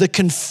to the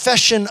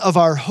confession of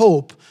our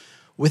hope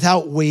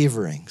without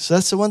wavering. So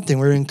that's the one thing.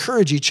 We're to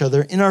encourage each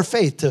other in our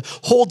faith to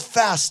hold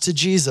fast to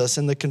Jesus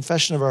and the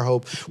confession of our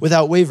hope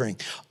without wavering.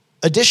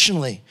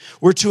 Additionally,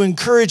 we're to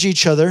encourage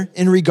each other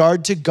in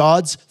regard to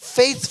God's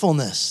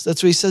faithfulness.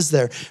 That's what he says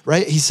there,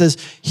 right? He says,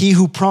 he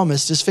who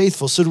promised is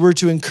faithful. So we're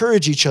to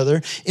encourage each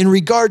other in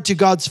regard to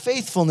God's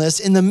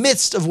faithfulness in the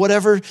midst of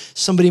whatever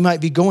somebody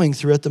might be going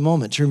through at the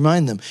moment, to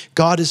remind them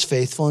God is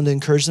faithful and to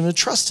encourage them to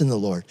trust in the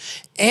Lord.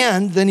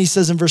 And then he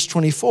says in verse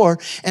 24,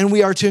 and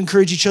we are to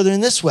encourage each other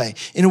in this way,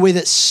 in a way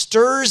that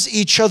stirs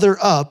each other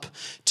up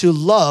to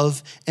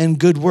love and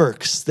good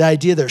works. The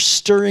idea they're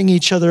stirring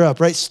each other up,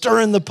 right?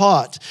 Stirring the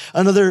pot.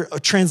 Another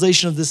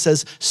translation of this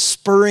says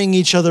spurring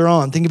each other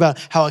on. Think about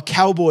how a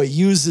cowboy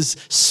uses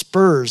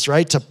spurs,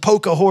 right? To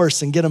poke a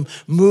horse and get them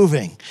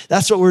moving.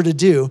 That's what we're to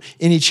do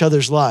in each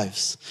other's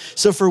lives.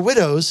 So for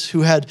widows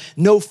who had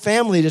no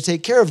family to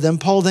take care of them,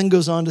 Paul then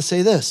goes on to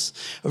say this.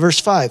 Verse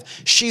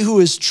 5, she who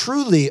is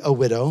truly a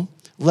widow,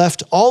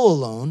 left all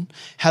alone,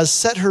 has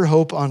set her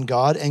hope on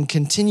God and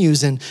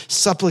continues in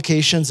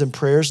supplications and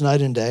prayers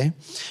night and day.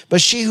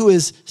 But she who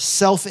is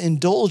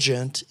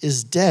self-indulgent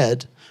is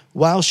dead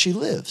while she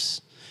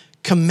lives.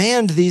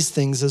 Command these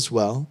things as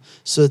well,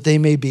 so that they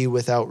may be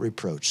without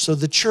reproach. So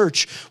the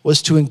church was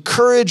to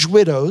encourage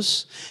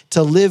widows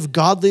to live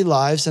godly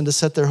lives and to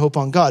set their hope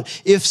on God.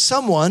 If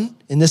someone,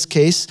 in this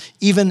case,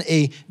 even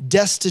a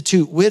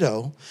destitute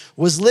widow,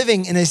 was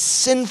living in a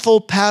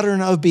sinful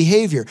pattern of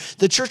behavior,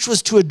 the church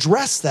was to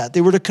address that. They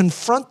were to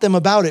confront them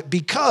about it,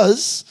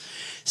 because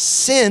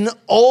sin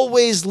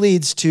always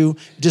leads to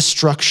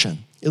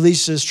destruction. It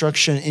leads to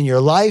destruction in your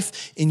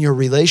life, in your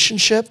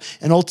relationship,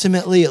 and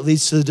ultimately it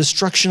leads to the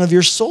destruction of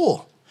your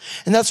soul.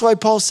 And that's why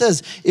Paul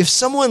says, if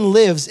someone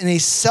lives in a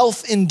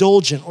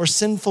self-indulgent or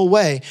sinful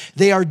way,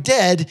 they are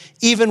dead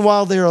even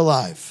while they're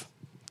alive.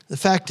 The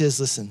fact is,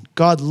 listen,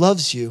 God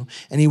loves you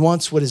and he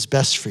wants what is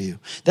best for you.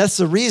 That's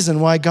the reason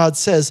why God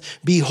says,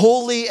 be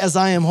holy as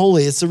I am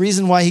holy. It's the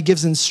reason why he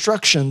gives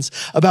instructions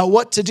about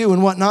what to do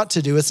and what not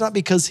to do. It's not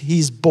because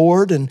he's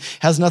bored and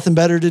has nothing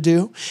better to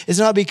do. It's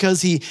not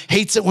because he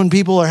hates it when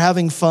people are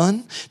having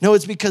fun. No,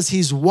 it's because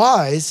he's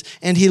wise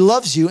and he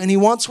loves you and he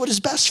wants what is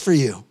best for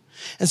you.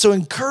 And so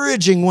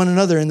encouraging one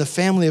another in the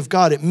family of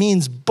God, it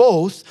means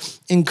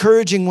both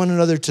encouraging one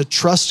another to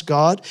trust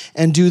God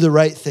and do the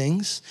right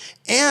things.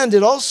 And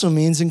it also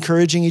means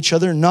encouraging each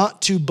other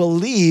not to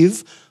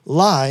believe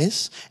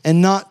lies and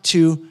not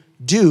to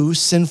do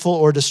sinful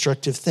or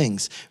destructive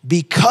things.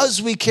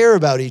 Because we care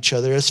about each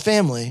other as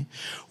family,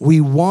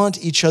 we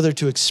want each other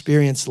to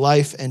experience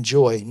life and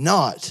joy,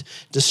 not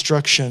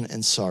destruction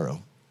and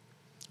sorrow.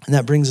 And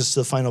that brings us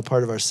to the final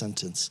part of our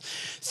sentence.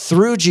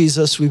 Through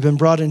Jesus, we've been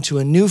brought into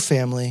a new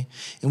family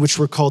in which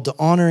we're called to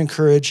honor,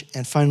 encourage,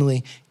 and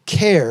finally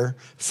care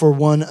for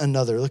one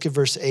another. Look at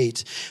verse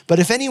 8. But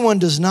if anyone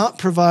does not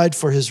provide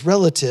for his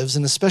relatives,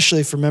 and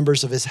especially for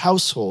members of his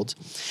household,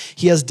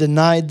 he has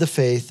denied the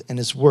faith and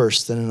is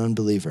worse than an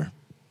unbeliever.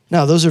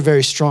 Now, those are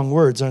very strong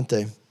words, aren't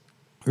they?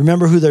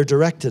 Remember who they're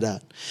directed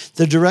at.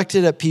 They're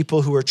directed at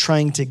people who are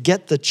trying to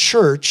get the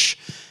church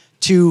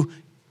to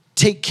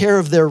take care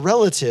of their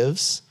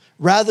relatives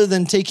rather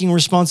than taking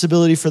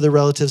responsibility for their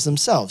relatives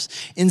themselves.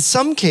 In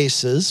some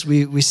cases,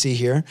 we see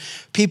here,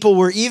 people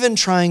were even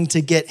trying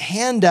to get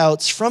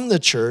handouts from the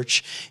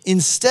church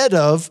instead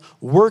of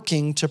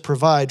working to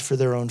provide for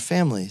their own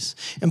families.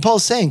 And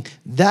Paul's saying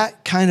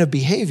that kind of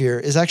behavior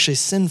is actually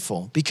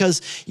sinful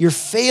because you're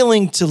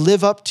failing to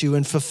live up to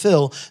and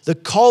fulfill the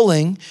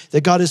calling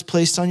that God has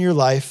placed on your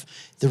life,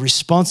 the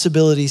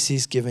responsibilities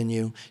he's given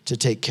you to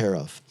take care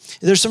of.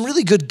 There's some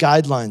really good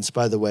guidelines,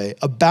 by the way,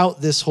 about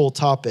this whole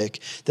topic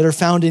that are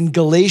found in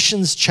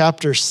Galatians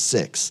chapter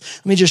 6.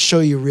 Let me just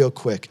show you real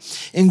quick.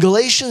 In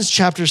Galatians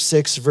chapter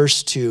 6,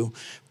 verse 2,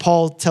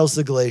 Paul tells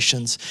the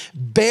Galatians,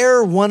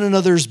 bear one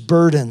another's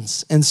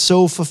burdens and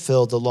so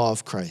fulfill the law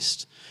of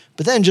Christ.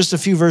 But then just a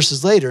few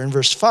verses later, in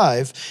verse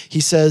 5, he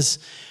says,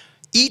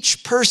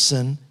 each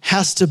person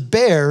has to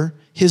bear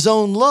his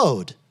own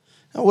load.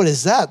 Now, what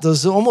is that?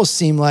 Those almost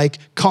seem like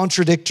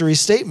contradictory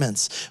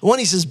statements. One,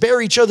 he says,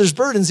 bear each other's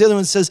burdens. The other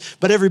one says,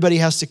 but everybody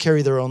has to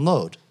carry their own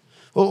load.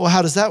 Well,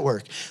 how does that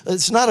work?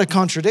 It's not a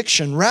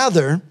contradiction.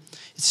 Rather,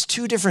 it's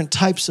two different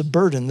types of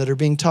burden that are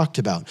being talked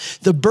about.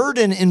 The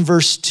burden in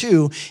verse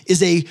 2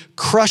 is a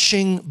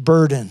crushing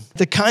burden,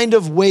 the kind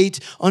of weight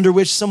under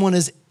which someone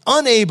is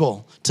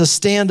unable to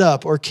stand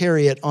up or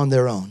carry it on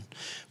their own.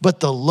 But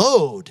the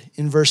load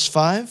in verse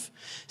 5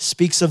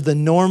 speaks of the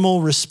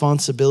normal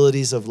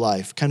responsibilities of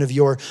life, kind of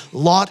your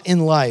lot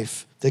in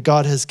life that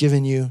God has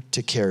given you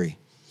to carry.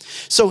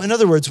 So in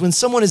other words, when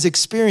someone is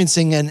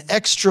experiencing an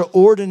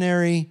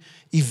extraordinary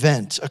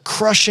event, a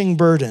crushing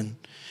burden,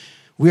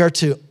 we are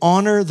to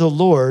honor the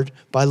Lord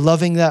by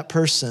loving that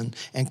person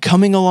and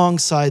coming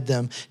alongside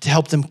them to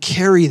help them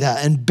carry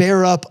that and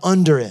bear up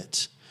under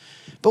it.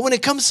 But when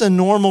it comes to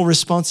normal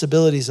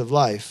responsibilities of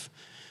life,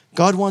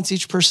 God wants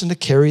each person to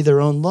carry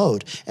their own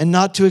load and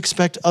not to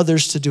expect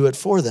others to do it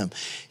for them.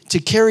 To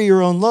carry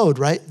your own load,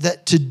 right?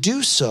 That to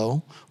do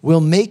so will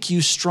make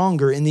you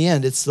stronger in the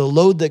end. It's the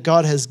load that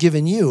God has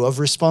given you of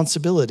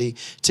responsibility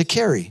to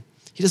carry.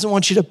 He doesn't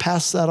want you to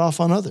pass that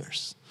off on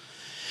others.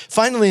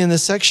 Finally, in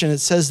this section, it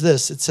says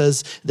this. It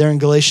says there in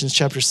Galatians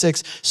chapter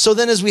 6, so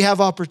then as we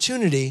have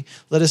opportunity,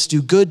 let us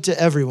do good to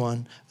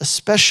everyone,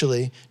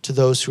 especially to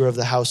those who are of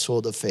the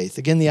household of faith.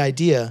 Again, the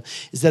idea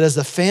is that as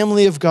the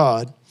family of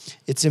God,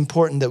 it's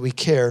important that we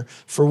care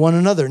for one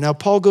another. Now,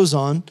 Paul goes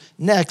on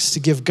next to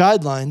give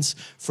guidelines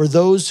for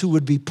those who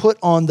would be put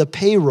on the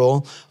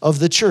payroll of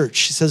the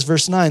church. He says,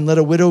 verse 9, let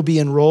a widow be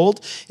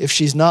enrolled if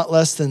she's not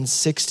less than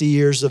 60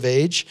 years of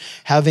age,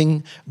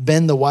 having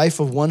been the wife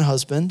of one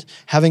husband,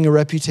 having a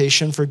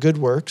reputation for good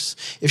works.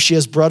 If she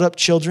has brought up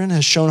children,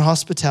 has shown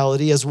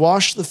hospitality, has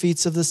washed the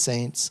feet of the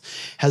saints,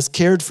 has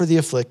cared for the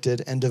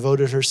afflicted, and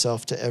devoted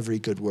herself to every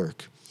good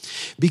work.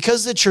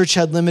 Because the church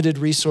had limited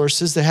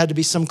resources, there had to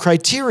be some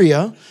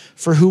criteria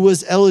for who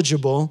was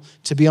eligible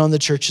to be on the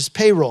church's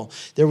payroll.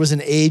 There was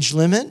an age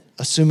limit,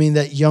 assuming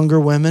that younger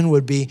women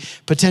would be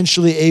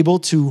potentially able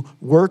to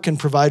work and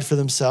provide for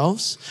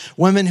themselves.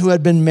 Women who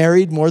had been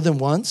married more than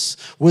once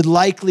would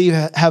likely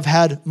have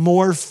had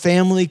more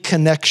family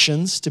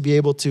connections to be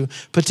able to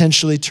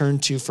potentially turn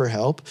to for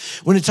help.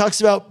 When it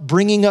talks about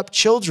bringing up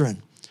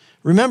children,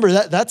 remember,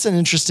 that's an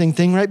interesting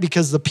thing, right?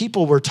 Because the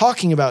people we're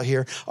talking about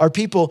here are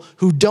people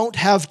who don't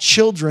have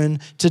children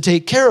to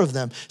take care of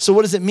them. So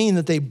what does it mean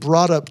that they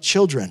brought up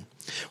children?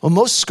 Well,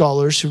 most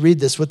scholars who read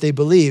this, what they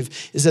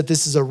believe is that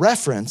this is a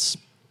reference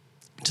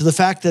to the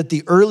fact that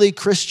the early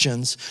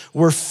Christians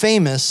were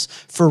famous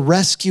for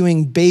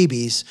rescuing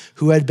babies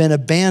who had been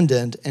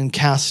abandoned and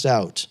cast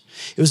out.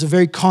 It was a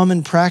very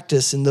common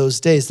practice in those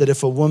days that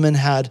if a woman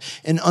had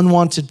an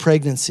unwanted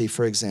pregnancy,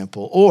 for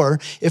example, or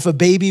if a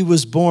baby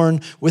was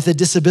born with a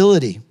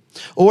disability,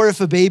 or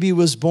if a baby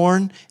was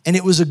born and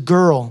it was a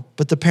girl,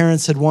 but the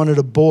parents had wanted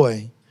a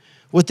boy,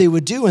 what they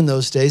would do in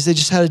those days, they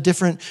just had a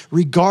different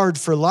regard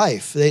for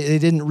life. They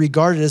didn't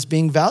regard it as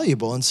being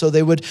valuable. And so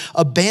they would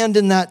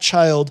abandon that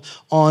child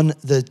on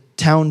the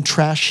town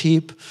trash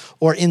heap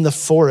or in the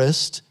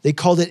forest. They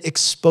called it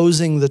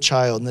exposing the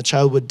child, and the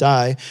child would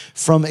die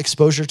from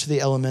exposure to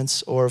the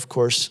elements or, of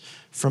course,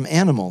 from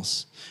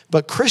animals.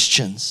 But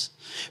Christians,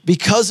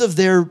 because of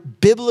their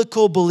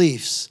biblical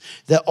beliefs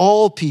that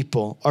all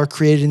people are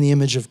created in the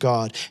image of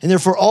God, and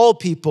therefore all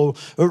people,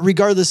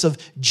 regardless of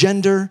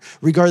gender,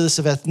 regardless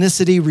of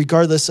ethnicity,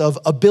 regardless of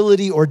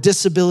ability or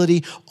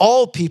disability,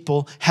 all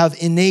people have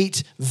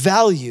innate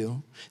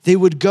value. They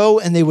would go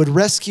and they would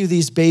rescue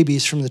these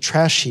babies from the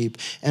trash heap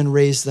and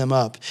raise them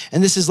up.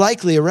 And this is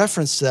likely a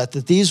reference to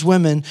that these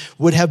women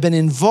would have been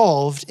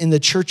involved in the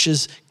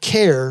church's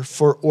care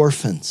for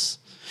orphans.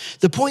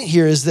 The point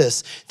here is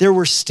this: there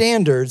were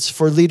standards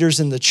for leaders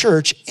in the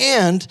church,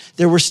 and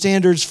there were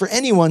standards for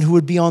anyone who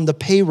would be on the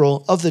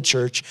payroll of the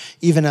church,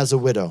 even as a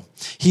widow.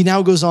 He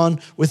now goes on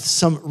with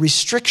some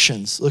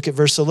restrictions. Look at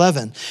verse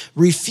 11.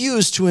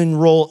 Refuse to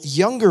enroll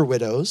younger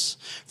widows,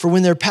 for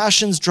when their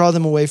passions draw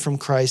them away from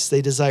Christ,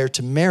 they desire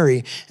to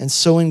marry and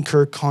so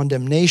incur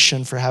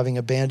condemnation for having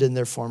abandoned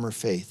their former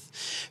faith.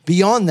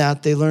 Beyond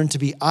that, they learn to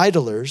be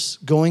idlers,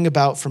 going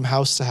about from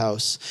house to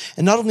house.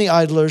 And not only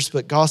idlers,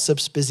 but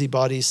gossips,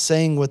 busybodies,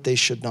 saying what they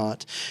should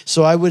not.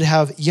 So I would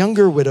have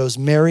younger widows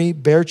marry,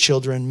 bear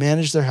children,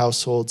 manage their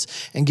households,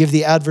 and give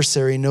the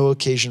adversary no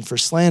occasion for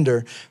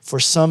slander,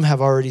 for some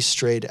have already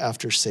strayed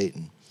after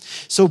Satan.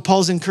 So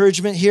Paul's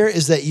encouragement here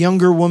is that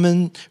younger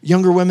women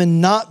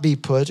not be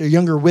put, or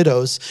younger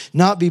widows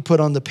not be put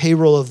on the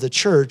payroll of the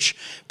church,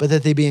 but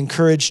that they be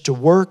encouraged to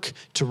work,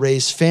 to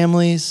raise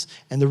families.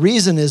 And the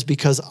reason is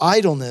because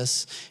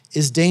idleness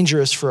is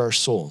dangerous for our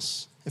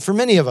souls. And for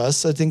many of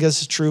us, I think this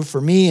is true for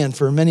me and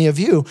for many of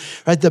you,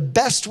 right? The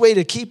best way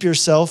to keep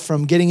yourself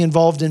from getting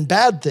involved in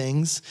bad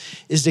things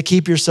is to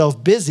keep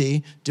yourself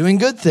busy doing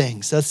good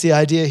things. That's the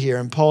idea here.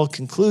 And Paul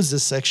concludes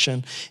this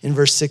section in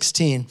verse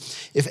 16.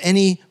 If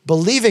any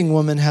believing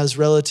woman has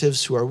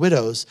relatives who are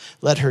widows,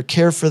 let her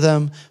care for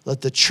them.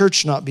 Let the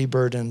church not be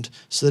burdened,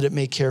 so that it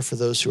may care for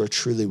those who are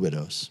truly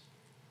widows.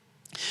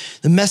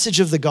 The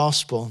message of the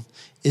gospel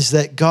is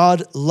that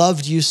God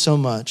loved you so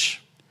much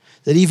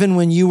that even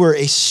when you were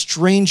a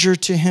stranger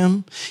to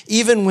him,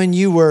 even when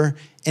you were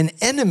an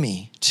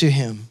enemy to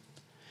him,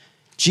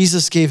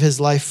 Jesus gave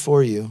his life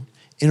for you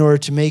in order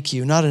to make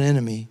you not an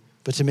enemy,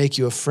 but to make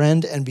you a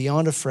friend, and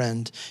beyond a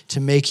friend, to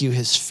make you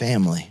his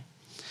family.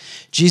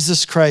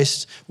 Jesus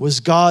Christ was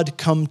God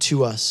come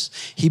to us.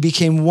 He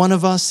became one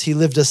of us. He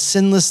lived a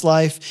sinless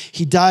life.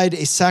 He died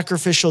a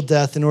sacrificial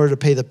death in order to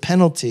pay the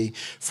penalty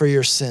for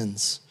your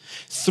sins.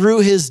 Through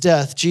his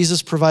death,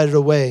 Jesus provided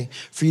a way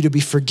for you to be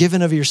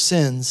forgiven of your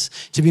sins,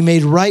 to be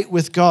made right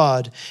with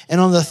God.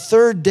 And on the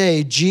third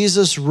day,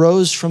 Jesus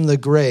rose from the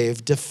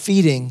grave,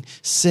 defeating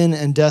sin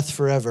and death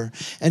forever.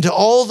 And to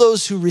all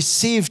those who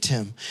received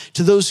him,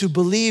 to those who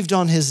believed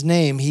on his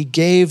name, he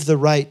gave the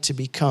right to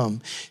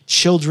become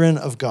children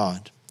of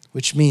God,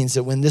 which means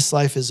that when this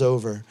life is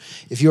over,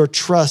 if your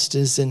trust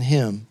is in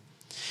him,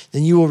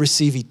 then you will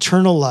receive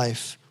eternal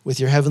life with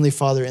your heavenly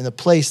Father in the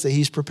place that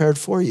he's prepared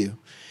for you.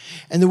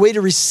 And the way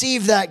to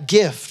receive that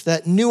gift,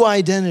 that new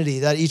identity,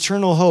 that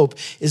eternal hope,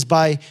 is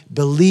by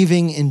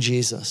believing in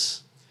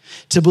Jesus.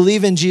 To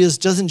believe in Jesus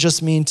doesn't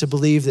just mean to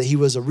believe that he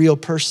was a real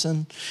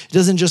person. It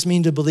doesn't just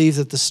mean to believe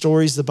that the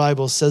stories the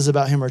Bible says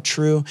about him are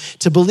true.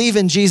 To believe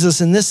in Jesus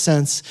in this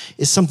sense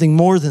is something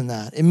more than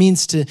that. It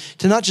means to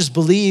not just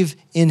believe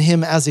in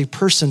him as a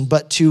person,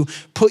 but to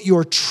put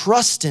your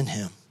trust in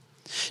him.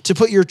 To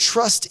put your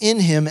trust in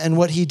him and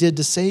what he did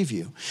to save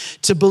you.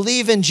 To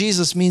believe in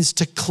Jesus means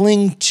to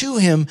cling to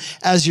him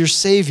as your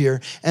Savior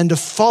and to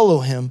follow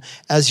him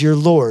as your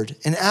Lord.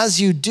 And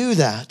as you do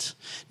that,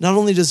 not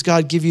only does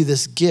God give you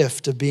this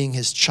gift of being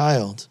his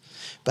child,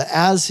 but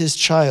as his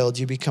child,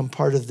 you become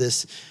part of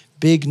this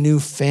big new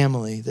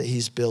family that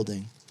he's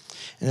building.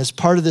 And as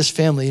part of this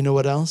family, you know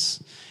what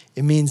else?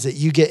 It means that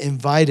you get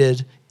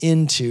invited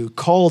into,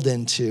 called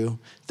into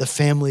the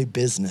family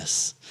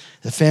business.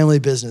 The family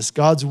business,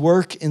 God's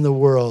work in the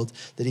world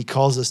that he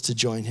calls us to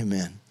join him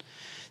in.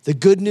 The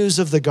good news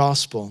of the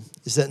gospel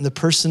is that in the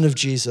person of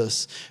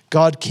Jesus,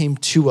 God came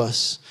to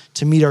us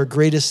to meet our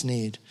greatest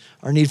need,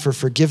 our need for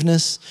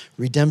forgiveness,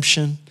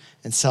 redemption,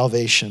 and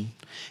salvation.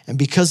 And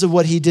because of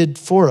what he did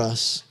for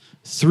us,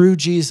 through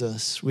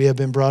Jesus, we have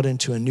been brought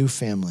into a new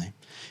family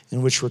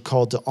in which we're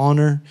called to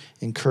honor,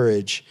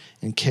 encourage,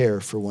 and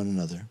care for one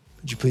another.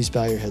 Would you please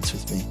bow your heads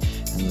with me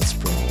and let's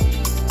pray.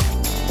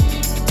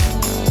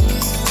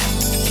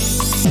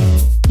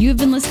 You have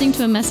been listening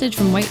to a message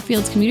from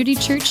Whitefields Community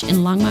Church in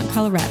Longmont,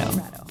 Colorado.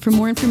 For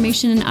more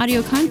information and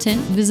audio content,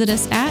 visit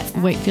us at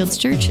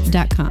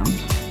whitefieldschurch.com.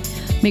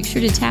 Make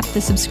sure to tap the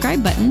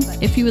subscribe button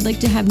if you would like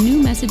to have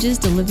new messages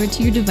delivered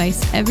to your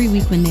device every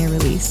week when they are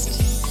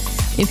released.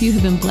 If you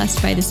have been blessed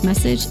by this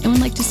message and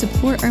would like to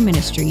support our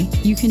ministry,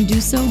 you can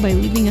do so by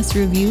leaving us a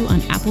review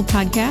on Apple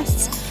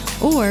Podcasts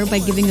or by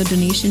giving a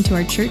donation to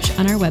our church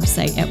on our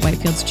website at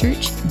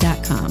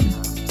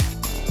whitefieldschurch.com.